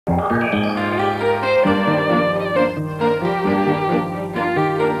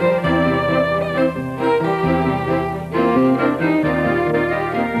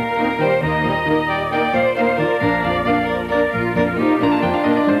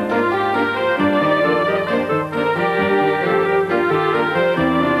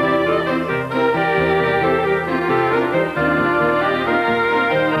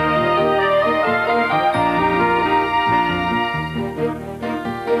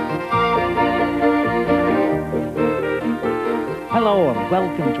Hello and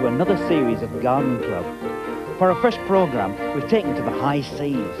welcome to another series of Garden Club. For our first programme, we've taken to the high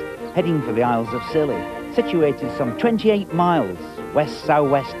seas, heading for the Isles of Scilly, situated some 28 miles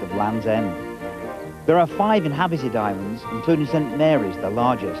west-south-west of Land's End. There are 5 inhabited islands, including St Mary's, the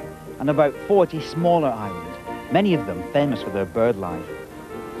largest, and about 40 smaller islands, many of them famous for their bird life.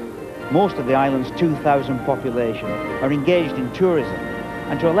 Most of the island's 2,000 population are engaged in tourism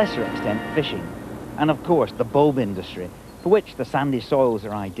and to a lesser extent fishing, and of course the bulb industry, for which the sandy soils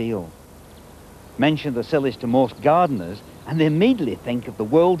are ideal. Mention the Scillys to most gardeners and they immediately think of the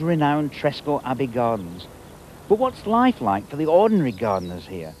world-renowned Tresco Abbey gardens. But what's life like for the ordinary gardeners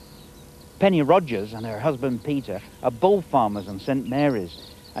here? Penny Rogers and her husband Peter are bulb farmers on St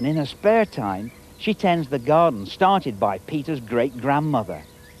Mary's, and in her spare time she tends the garden started by Peter's great-grandmother.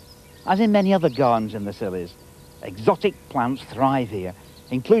 As in many other gardens in the Scillys, exotic plants thrive here,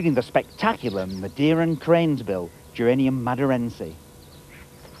 including the spectacular Madeiran cranesbill Geranium madurense.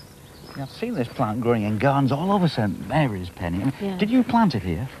 I've seen this plant growing in gardens all over St Mary's, Penny. Yeah. Did you plant it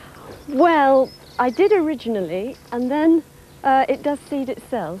here? Well, I did originally, and then it does seed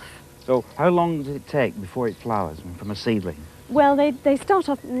itself. So how long does it take before it flowers from a seedling? Well, they start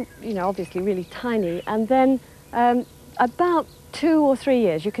off, you know, obviously really tiny, and then about 2 or 3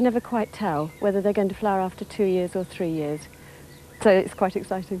 years, you can never quite tell whether they're going to flower after 2 years or 3 years. So it's quite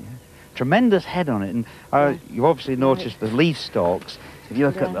exciting. Yeah. Tremendous head on it, and you've obviously noticed the leaf stalks. If you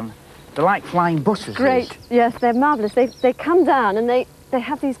look at them, they're like flying buses. Great, yes, they're marvellous. They come down and they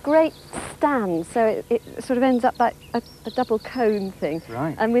have these great stands, so it sort of ends up like a double cone thing.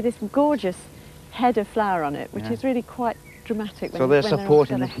 Right. And with this gorgeous head of flower on it, which is really quite dramatic. So they're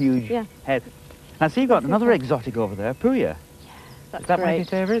supporting the huge head. Now, so you've got another exotic over there, Puya. That's Is that great. one of your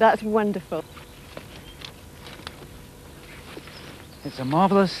favourites? That's wonderful. It's a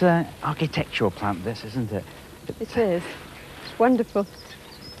marvellous architectural plant, this, isn't it? It is. It's wonderful.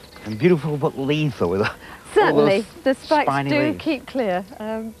 And beautiful but lethal with Certainly, the spikes do leaves. keep clear.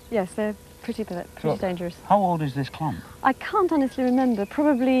 Yes, they're pretty dangerous. How old is this clump? I can't honestly remember.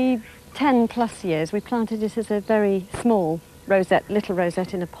 Probably 10 plus years. We planted it as a very small rosette, little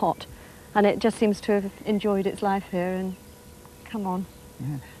rosette in a pot, and it just seems to have enjoyed its life here and come on.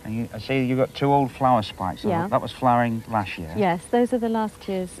 Yeah. And I see you've got 2 old flower spikes. So that was flowering last year. Yes, those are the last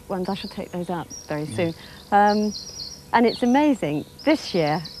year's ones. I shall take those out very soon. And it's amazing. This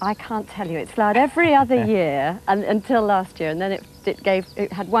year, I can't tell you, it's flowered every other year until last year, and then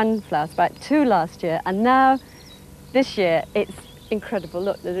it had 1 flower spike, 2 last year, and now this year it's incredible.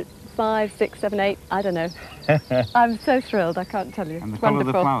 Look, 5, 6, 7, 8, I don't know. I'm so thrilled, I can't tell you. And the it's colour wonderful.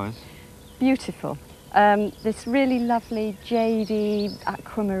 of the flowers? Beautiful. This really lovely jadey,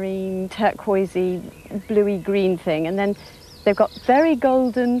 aquamarine, turquoisey, bluey green thing, and then they've got very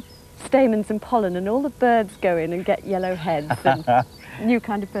golden stamens and pollen, and all the birds go in and get yellow heads and new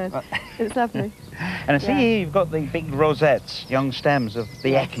kind of birds. It's lovely. And I see here you've got the big rosettes, young stems of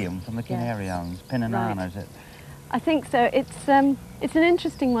the echium from the Canary Islands, Penninis, is it? I think so. It's an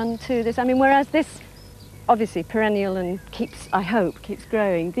interesting one too. This, I mean, whereas this, obviously perennial and keeps, I hope, keeps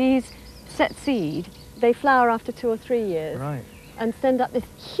growing. These set seed, they flower after 2 or 3 years. Right. And send up this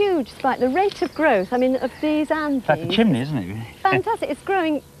huge spike. The rate of growth, I mean, of these and It's like a chimney, isn't it? Fantastic. It's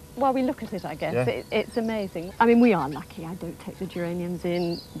growing while we look at it, I guess. Yeah. It's amazing. I mean, we are lucky. I don't take the geraniums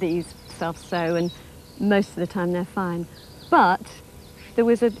in. These self-sow, and most of the time they're fine. But there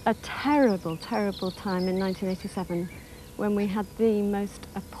was a terrible, terrible time in 1987 when we had the most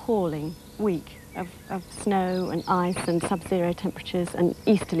appalling week of snow and ice and sub-zero temperatures and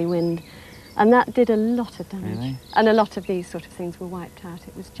easterly wind. And that did a lot of damage. Really? And a lot of these sort of things were wiped out.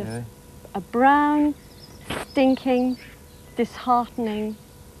 It was just a brown, stinking, disheartening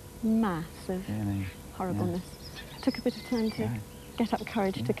mass of horribleness. It took a bit of time to get up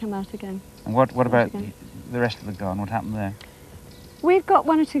courage to come out again. And what about the rest of the garden? What happened there? We've got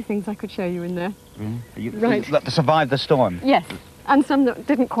 1 or 2 things I could show you in there. Really? Right. That survived the storm? Yes, and some that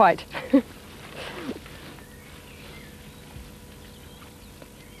didn't quite.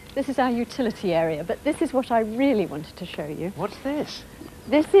 This is our utility area, but this is what I really wanted to show you. What's this?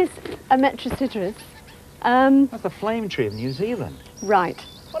 This is a Metrosideros. That's the flame tree of New Zealand. Right.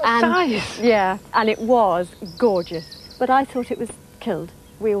 What a size! Yeah, and it was gorgeous. But I thought it was killed.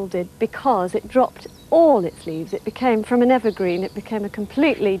 We all did, because it dropped all its leaves. It became, from an evergreen, it became a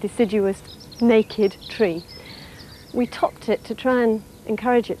completely deciduous, naked tree. We topped it to try and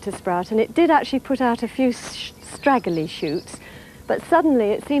encourage it to sprout, and it did actually put out a few straggly shoots. But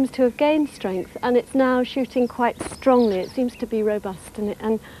suddenly it seems to have gained strength, and it's now shooting quite strongly. It seems to be robust,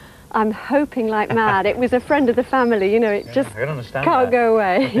 and I'm hoping like mad. It was a friend of the family, you know, it just I can understand can't that. go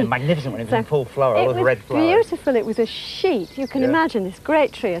away. It's been magnificent when it was in full flower, all those red flowers. It was beautiful. It was a sheet. You can imagine this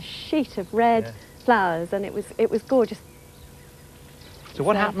great tree, a sheet of red flowers, and it was gorgeous. So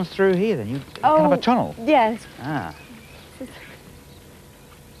what happens through here then? Kind of a tunnel? Yes. Ah.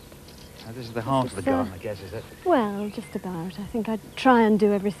 This is the heart of the garden, I guess, is it? Well, just about. I think I'd try and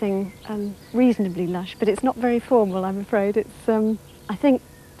do everything reasonably lush, but it's not very formal, I'm afraid. It's, I think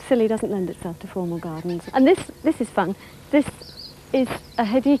Scilly doesn't lend itself to formal gardens. And this is fun. This is a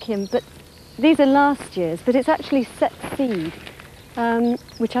hedychium, but these are last year's, but it's actually set seed,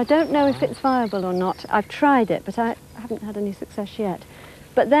 which I don't know if it's viable or not. I've tried it, but I haven't had any success yet.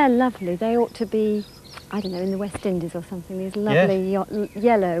 But they're lovely. They ought to be, I don't know, in the West Indies or something, these lovely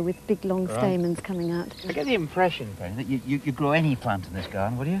yellow with big long stamens coming out. I get the impression, Penny, that you grow any plant in this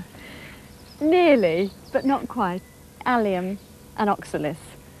garden, would you? Nearly, but not quite. Allium and oxalis.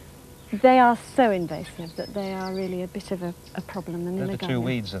 They are so invasive that they are really a bit of a problem in the garden. They're the two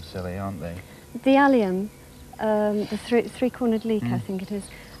weeds of Scilly, aren't they? The allium, the three-cornered leek, I think it is,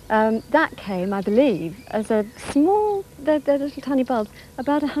 that came, I believe, as a small, they're little tiny bulbs,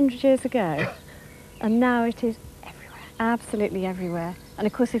 about 100 years ago. And now it is everywhere, absolutely everywhere. And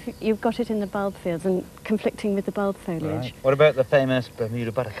of course, if you've got it in the bulb fields and conflicting with the bulb foliage. Right. What about the famous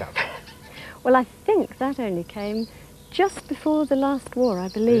Bermuda buttercup? Well, I think that only came just before the last war, I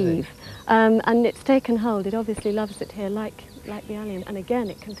believe. Really? And it's taken hold. It obviously loves it here, like the allium. And again,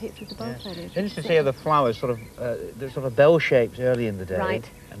 it competes with the bulb foliage. Interesting to see how the flowers they're sort of bell shapes early in the day.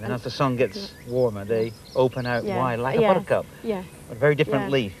 Right. And then as the sun gets warmer, they open out wide, like a buttercup. Yes. A very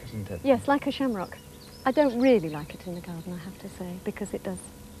different leaf, isn't it? Yes, like a shamrock. I don't really like it in the garden, I have to say, because it does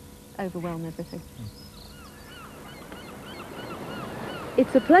overwhelm everything.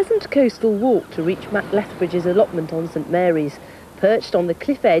 It's a pleasant coastal walk to reach Matt Lethbridge's allotment on St Mary's. Perched on the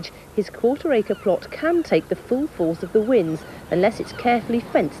cliff edge, his quarter-acre plot can take the full force of the winds unless it's carefully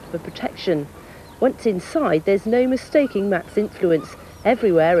fenced for protection. Once inside, there's no mistaking Matt's influence.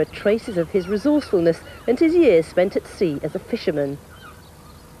 Everywhere are traces of his resourcefulness and his years spent at sea as a fisherman.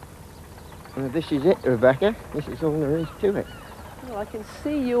 Well, this is it, Rebecca. This is all there is to it. Well, I can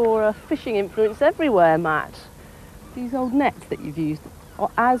see your fishing influence everywhere, Matt. These old nets that you've used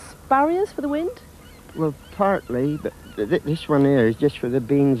are as barriers for the wind? Well, partly, but this one here is just for the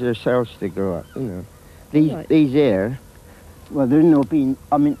beans themselves to grow up, you know. These here, well, there's no beans.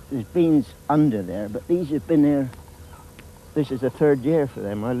 I mean, there's beans under there, but these have been there. This is the third year for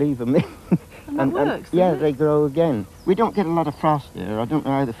them. I leave them in. And that works, yeah, they grow again. We don't get a lot of frost there. I don't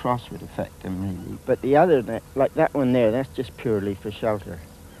know how the frost would affect them, really. But the other net, like that one there, that's just purely for shelter.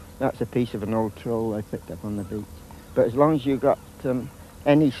 That's a piece of an old troll I picked up on the beach. But as long as you got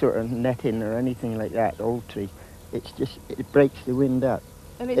any sort of netting or anything like that, old tree, it breaks the wind up.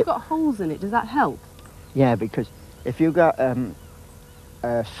 And it's got holes in it. Does that help? Yeah, because if you got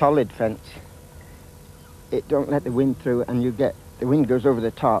a solid fence, it don't let the wind through, and the wind goes over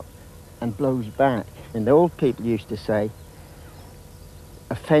the top and blows back. And the old people used to say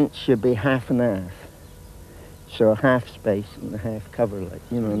a fence should be half and half. So a half space and a half cover, like,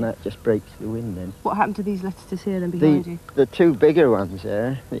 you know, and that just breaks the wind in. What happened to these lettuces here then behind you? The two bigger ones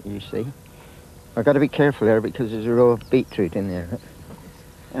there that you see, I've got to be careful there because there's a row of beetroot in there.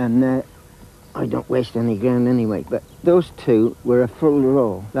 And I don't waste any ground anyway, but those two were a full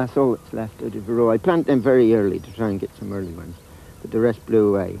row. That's all that's left out of the row. I planted them very early to try and get some early ones, but the rest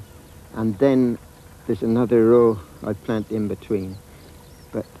blew away. And then there's another row I planted in between.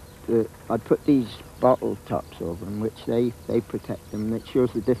 But I put these bottle tops over them, which they protect them. It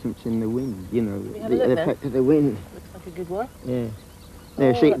shows the difference in the wind, you know, the effect of the wind. Looks like a good one. Yeah.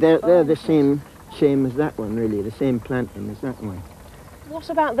 There, see, they're the same as that one, really, the same planting as that one. What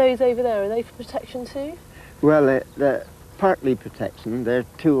about those over there? Are they for protection too? Well, they're partly protection. They're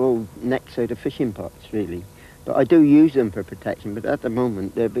two old necks out of fishing pots, really. But I do use them for protection, but at the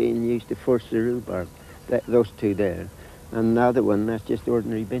moment they're being used to force the rhubarb, those two there. And the other one, that's just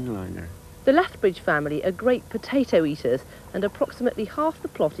ordinary bin liner. The Lethbridge family are great potato eaters, and approximately half the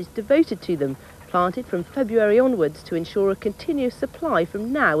plot is devoted to them, planted from February onwards to ensure a continuous supply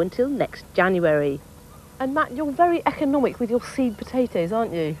from now until next January. And Matt, you're very economic with your seed potatoes,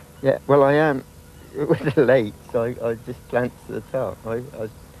 aren't you? Yeah, well, I am with the late, so I just plant to the top. I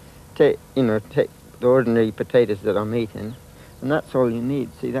take the ordinary potatoes that I'm eating, and that's all you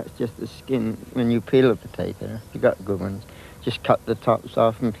need. See, that's just the skin. When you peel a potato, if you got good ones, just cut the tops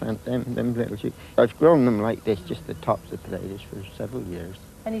off and plant them little shoots. I've grown them like this, just the tops of potatoes, for several years.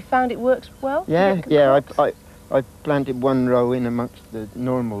 And you found it works well? Yeah. I planted one row in amongst the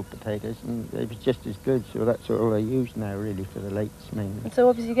normal potatoes, and it was just as good, so that's all I use now, really, for the lates mainly. And so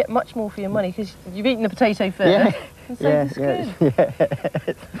obviously you get much more for your money, because you've eaten the potato first. Yeah, And so yeah, it's yeah, good. yeah.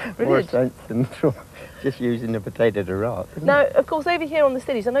 It's more Brilliant. sense than just using the potato to rot. Now, of course, over here on the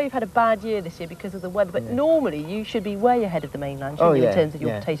Scillies, I know you've had a bad year this year because of the weather, but normally you should be way ahead of the mainland, shouldn't you, in terms of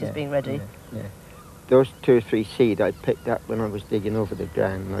your potatoes being ready? Yeah. Those 2 or 3 seed I picked up when I was digging over the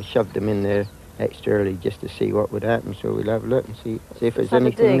ground, and I shoved them in there extra early just to see what would happen, so we'll have a look and see if there's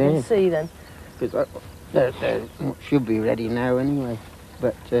anything there. And see then. Because they should be ready now anyway,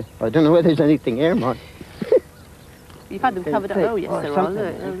 but I don't know whether there's anything here, Mark. You've had them covered up. Oh yes, there are.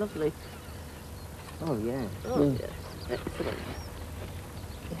 Look, they're lovely. Oh yeah. Oh yeah. Excellent.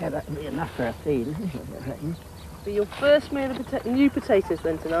 Yeah, that'll be enough for a feed, isn't it, I reckon? Be your first meal of new potatoes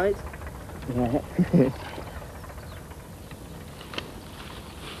then tonight. Yeah.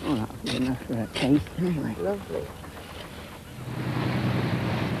 Oh, that'll be enough for a taste anyway. Lovely.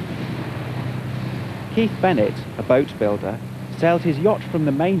 Keith Bennett, a boat builder, sailed his yacht from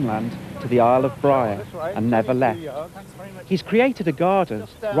the mainland to the Isle of Bryher and never left. He's created a garden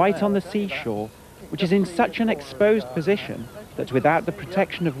right on the seashore, which is in such an exposed position that without the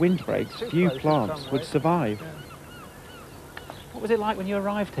protection of windbreaks, few plants would survive. What was it like when you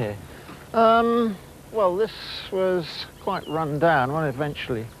arrived here? Well, this was quite run down when I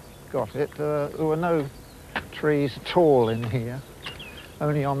eventually got it. There were no trees at all in here,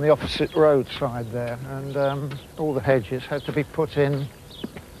 only on the opposite roadside there, and all the hedges had to be put in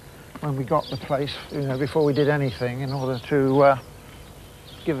when we got the place, you know, before we did anything, in order to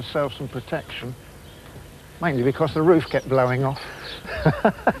give ourselves some protection, mainly because the roof kept blowing off.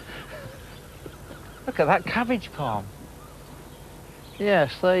 Look at that cabbage palm.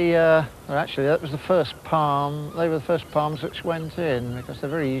 Yes, well, actually that was the first palm. They were the first palms which went in because they're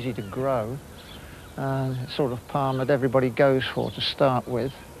very easy to grow. Sort of palm that everybody goes for to start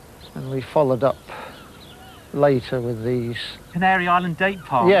with, and we followed up later with these Canary Island date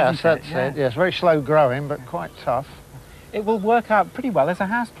palm. Yes, that's it. Yes, very slow growing but quite tough. It will work out pretty well as a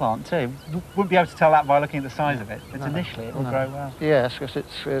house plant too. You wouldn't be able to tell that by looking at the size of it, but initially it will grow well. Yes, because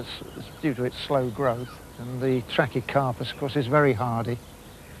it's due to its slow growth. And the Trachycarpus, of course, is very hardy.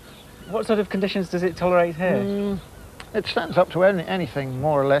 What sort of conditions does it tolerate here? It stands up to anything,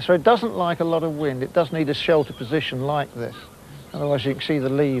 more or less. So it doesn't like a lot of wind. It does need a shelter position like this. Otherwise, you can see the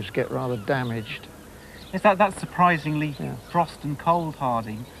leaves get rather damaged. Is that's surprisingly frost and cold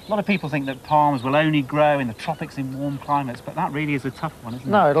hardy? A lot of people think that palms will only grow in the tropics in warm climates, but that really is a tough one, isn't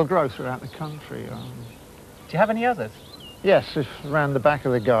it? No, it'll grow throughout the country. Do you have any others? Yes, around the back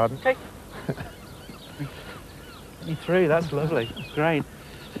of the garden. Okay. Me through, that's lovely. Great.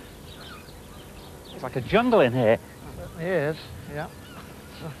 It's like a jungle in here. Yes, yeah.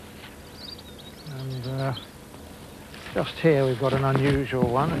 And just here we've got an unusual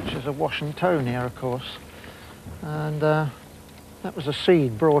one, which is a Washingtonia, of course. And that was a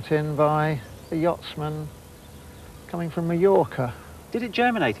seed brought in by a yachtsman coming from Mallorca. Did it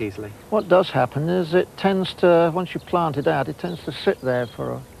germinate easily? What does happen is it tends to, once you plant it out, it tends to sit there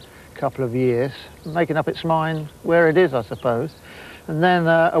for a couple of years, making up its mind where it is, I suppose. And then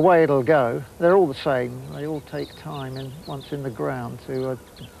away it'll go. They're all the same. They all take time once in the ground to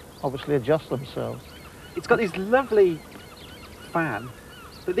obviously adjust themselves. It's got this lovely fan,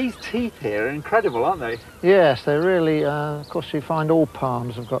 but these teeth here are incredible, aren't they? Yes, they're really, of course you find all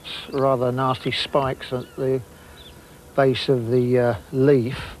palms have got rather nasty spikes at the base of the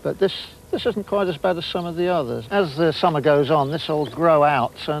leaf, but this isn't quite as bad as some of the others. As the summer goes on, this will grow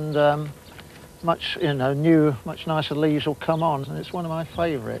out and much nicer leaves will come on, and it's one of my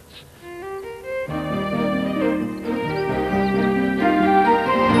favourites.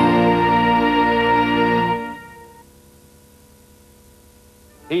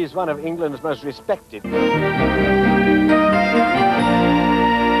 He is one of England's most respected.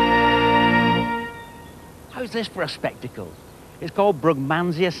 How's this for a spectacle? It's called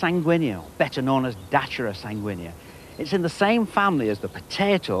Brugmansia sanguinea, better known as Datura sanguinea. It's in the same family as the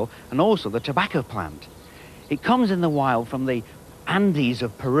potato and also the tobacco plant. It comes in the wild from the Andes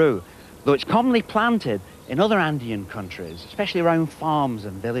of Peru, though it's commonly planted in other Andean countries, especially around farms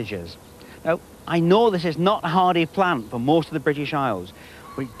and villages. Now, I know this is not a hardy plant for most of the British Isles,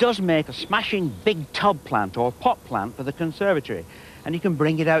 but it does make a smashing big tub plant or pot plant for the conservatory, and you can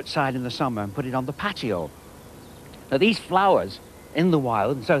bring it outside in the summer and put it on the patio. Now, these flowers in the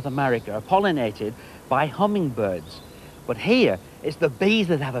wild in South America are pollinated by hummingbirds, but here it's the bees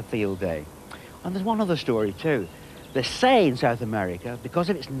that have a field day. And there's one other story too. They say in South America, because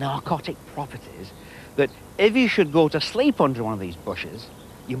of its narcotic properties, that if you should go to sleep under one of these bushes,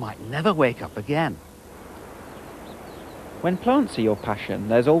 you might never wake up again. When plants are your passion,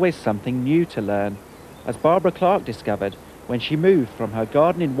 there's always something new to learn, as Barbara Clarke discovered when she moved from her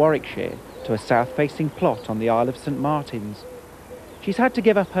garden in Warwickshire to a south-facing plot on the Isle of St Martin's. She's had to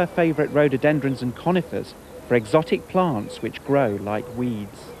give up her favourite rhododendrons and conifers for exotic plants which grow like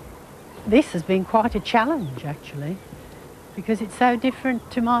weeds. This has been quite a challenge, actually, because it's so different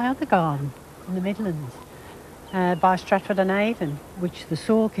to my other garden in the Midlands, by Stratford-on-Avon, which the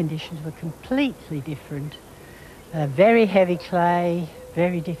soil conditions were completely different. Very heavy clay,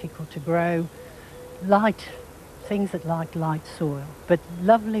 very difficult to grow, light, things that like light soil, but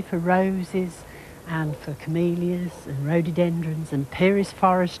lovely for roses and for camellias and rhododendrons and Pyrrhus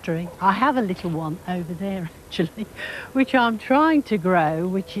forestry. I have a little one over there, actually, which I'm trying to grow,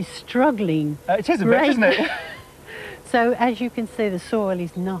 which is struggling. It is a bit, isn't it? So, as you can see, the soil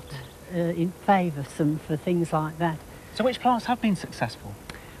is not in favoursome for things like that. So which plants have been successful?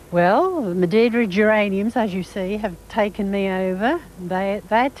 Well, the Madeira geraniums, as you see, have taken me over.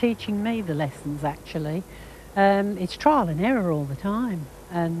 They're teaching me the lessons, actually. It's trial and error all the time,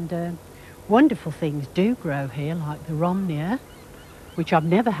 and wonderful things do grow here, like the Romnea, which I've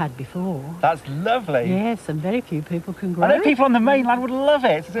never had before. That's lovely. Yes, and very few people can grow I know it. people on the mainland would love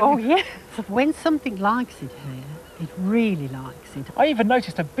it. Oh, yes. When something likes it here, it really likes it. I even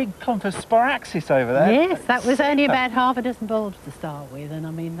noticed a big clump of Sporaxis over there. Yes, that was only about half a dozen bulbs to start with, and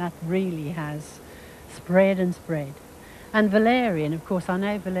I mean, that really has spread and spread. And valerian, of course, I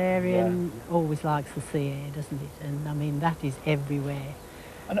know valerian always likes the sea air, doesn't it? And I mean, that is everywhere.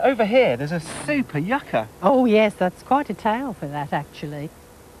 And over here, there's a super yucca. Oh, yes, that's quite a tale for that, actually.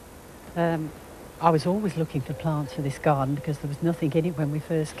 I was always looking for plants for this garden because there was nothing in it when we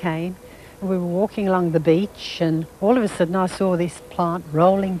first came. We were walking along the beach and all of a sudden I saw this plant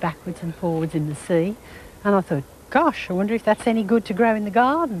rolling backwards and forwards in the sea, and I thought, gosh, I wonder if that's any good to grow in the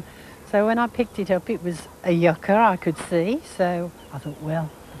garden. So when I picked it up, it was a yucca, I could see, so I thought,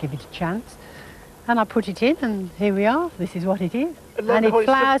 well, I'll give it a chance. And I put it in, and here we are. This is what it is. And it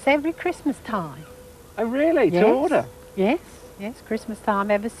flowers every Christmas time. Oh, really? Yes. To order? Yes, yes, Christmas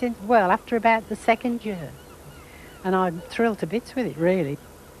time ever since, well, after about the second year. And I'm thrilled to bits with it, really.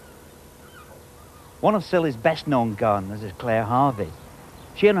 One of Scilly's best-known gardeners is Clare Harvey.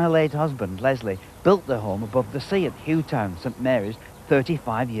 She and her late husband, Leslie, built their home above the sea at Hewtown, St Mary's,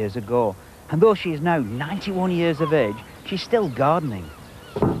 35 years ago. And though she is now 91 years of age, she's still gardening.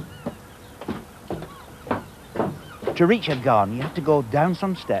 To reach her garden, you have to go down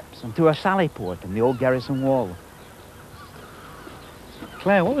some steps and through a sally port in the old garrison wall.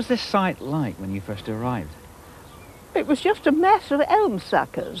 Clare, what was this site like when you first arrived? It was just a mess of elm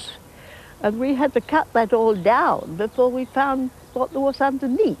suckers. And we had to cut that all down before we found what there was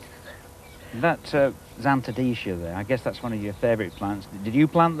underneath. That Xanthodecia there, I guess that's one of your favourite plants. Did you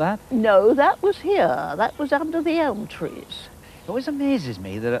plant that? No, that was here. That was under the elm trees. It always amazes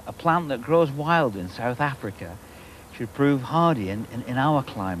me that a plant that grows wild in South Africa should prove hardy in our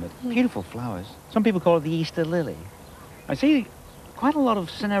climate. Beautiful flowers. Some people call it the Easter lily. I see quite a lot of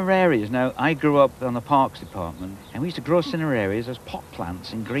cinerarias. Now, I grew up on the Parks Department, and we used to grow cinerarias as pot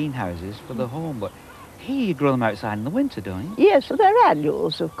plants in greenhouses for the home, but here you grow them outside in the winter, don't you? Yes, they're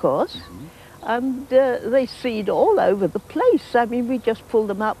annuals, of course. And they seed all over the place. I mean, we just pull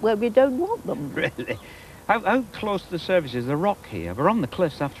them up where we don't want them. Really? How close to the surface is the rock here? We're on the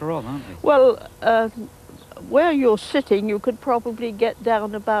cliffs after all, aren't we? Well, where you're sitting, you could probably get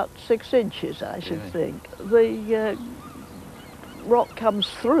down about 6 inches, I should think. The rock comes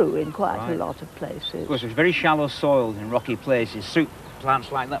through in quite a lot of places. Of course, it's very shallow soils in rocky places suit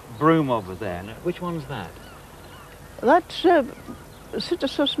plants like that broom over there. Now, which one's that? That's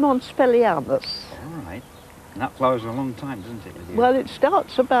Cytisus monspellianus. All right. And that flowers a long time, doesn't it? With you? Well, it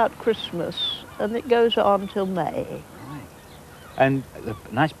starts about Christmas and it goes on till May. Right. And the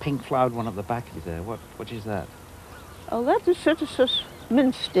nice pink flowered one at the back of you there, what is that? Oh, that is Cytisus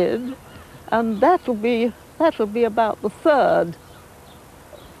minstead, and that'll be about the 3rd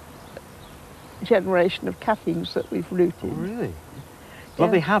generation of cuttings that we've rooted. Oh, really?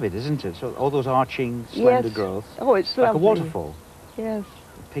 Lovely habit, isn't it? So all those arching, slender growths. Oh, it's like lovely. a waterfall. Yes.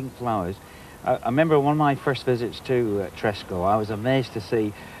 Pink flowers. I remember one of my first visits to Tresco, I was amazed to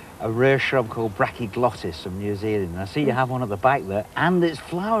see a rare shrub called Brachyglottis from New Zealand. And I see you have one at the back there, and it's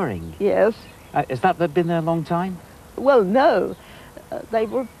flowering. Yes. Has that been there a long time? Well, no. They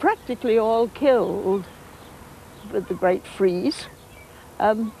were practically all killed with the Great Freeze.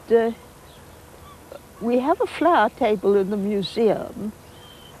 And we have a flower table in the museum,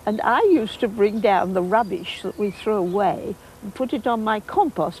 and I used to bring down the rubbish that we threw away and put it on my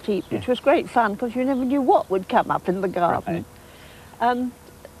compost heap, which was great fun because you never knew what would come up in the garden. Right. And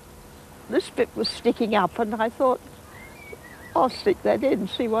this bit was sticking up, and I thought, I'll stick that in and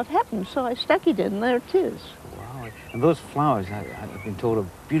see what happens. So I stuck it in, there it is. Wow. And those flowers, I've been told, are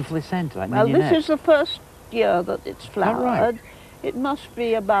beautifully scented, like Well, mignonette. this is the first year that it's flowered. right? It must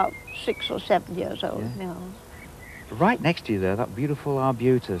be about 6 or 7 years old now. Right next to you there, that beautiful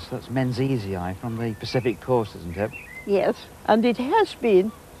arbutus, that's Menziesii from the Pacific coast, isn't it? Yes, and it has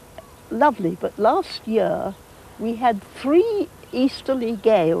been lovely, but last year we had 3 easterly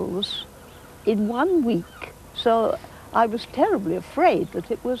gales in 1 week, so I was terribly afraid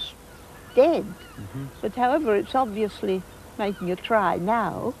that it was dead. But however, it's obviously making a try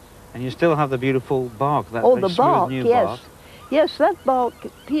now. And you still have the beautiful bark, that Oh, very the smooth bark, new yes. bark. Yes, that bark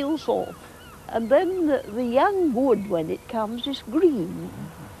peels off. And then the young wood, when it comes, is green.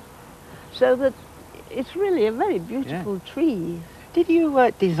 So that it's really a very beautiful tree. Did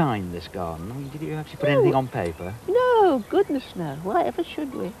you design this garden? I mean, did you actually put anything on paper? No, goodness no. Why ever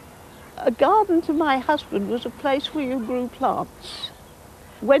should we? A garden to my husband was a place where you grew plants.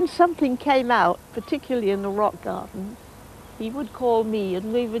 When something came out, particularly in the rock garden, he would call me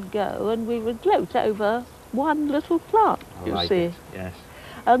and we would go and we would gloat over one little plant, you see. Yes.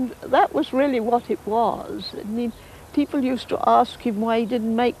 And that was really what it was. I mean, people used to ask him why he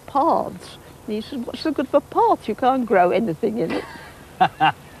didn't make paths. And he said, what's the good of a path? You can't grow anything in it.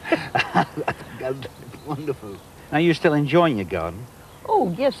 That's wonderful. Now, you're still enjoying your garden?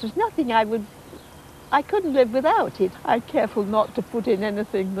 Oh, yes, there's nothing I couldn't live without it. I'm careful not to put in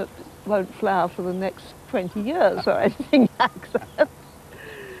anything that won't flower for the next 20 years or anything like that.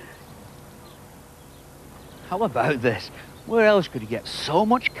 How about this? Where else could you get so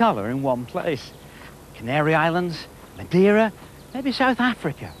much colour in one place? Canary Islands, Madeira, maybe South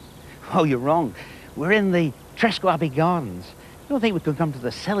Africa. Oh, you're wrong. We're in the Tresco Abbey Gardens. You don't think we could come to the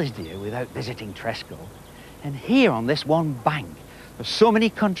Scillies, do you, without visiting Tresco? And here on this one bank, there's so many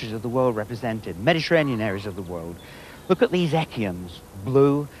countries of the world represented, Mediterranean areas of the world. Look at these echiums,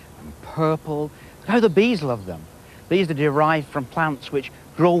 blue and purple. Look how the bees love them. These are derived from plants which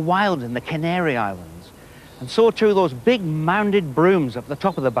grow wild in the Canary Islands. And so too those big mounded brooms up the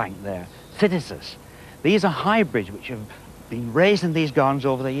top of the bank there, Cytisus. These are hybrids which have been raised in these gardens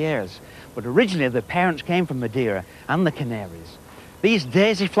over the years. But originally the parents came from Madeira and the Canaries. These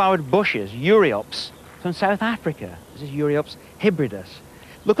daisy-flowered bushes, Euryops, from South Africa. This is Euryops hybridus.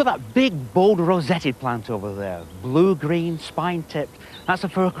 Look at that big, bold, rosetted plant over there. Blue-green, spine-tipped. That's a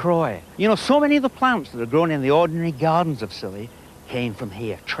furcroy. You know, so many of the plants that are grown in the ordinary gardens of Scilly came from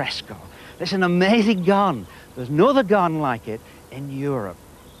here, Tresco. It's an amazing garden. There's no other garden like it in Europe.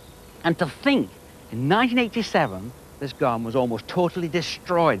 And to think, in 1987, this garden was almost totally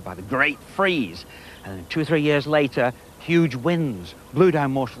destroyed by the Great Freeze. And then 2 or 3 years later, huge winds blew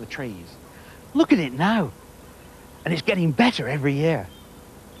down most of the trees. Look at it now. And it's getting better every year.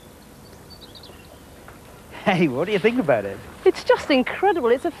 Hey, what do you think about it? It's just incredible.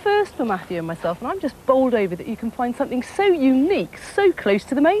 It's a first for Matthew and myself, and I'm just bowled over that you can find something so unique, so close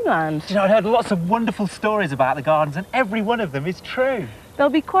to the mainland. You know, I've heard lots of wonderful stories about the gardens, and every one of them is true.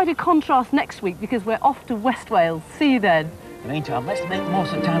 There'll be quite a contrast next week because we're off to West Wales. See you then. In the meantime, let's make the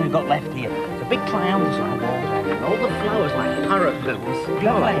most of the time we've got left here. The big clouds on the wall there, and all the flowers like parrot bills.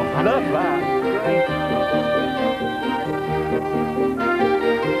 Lovely. I love that. Great.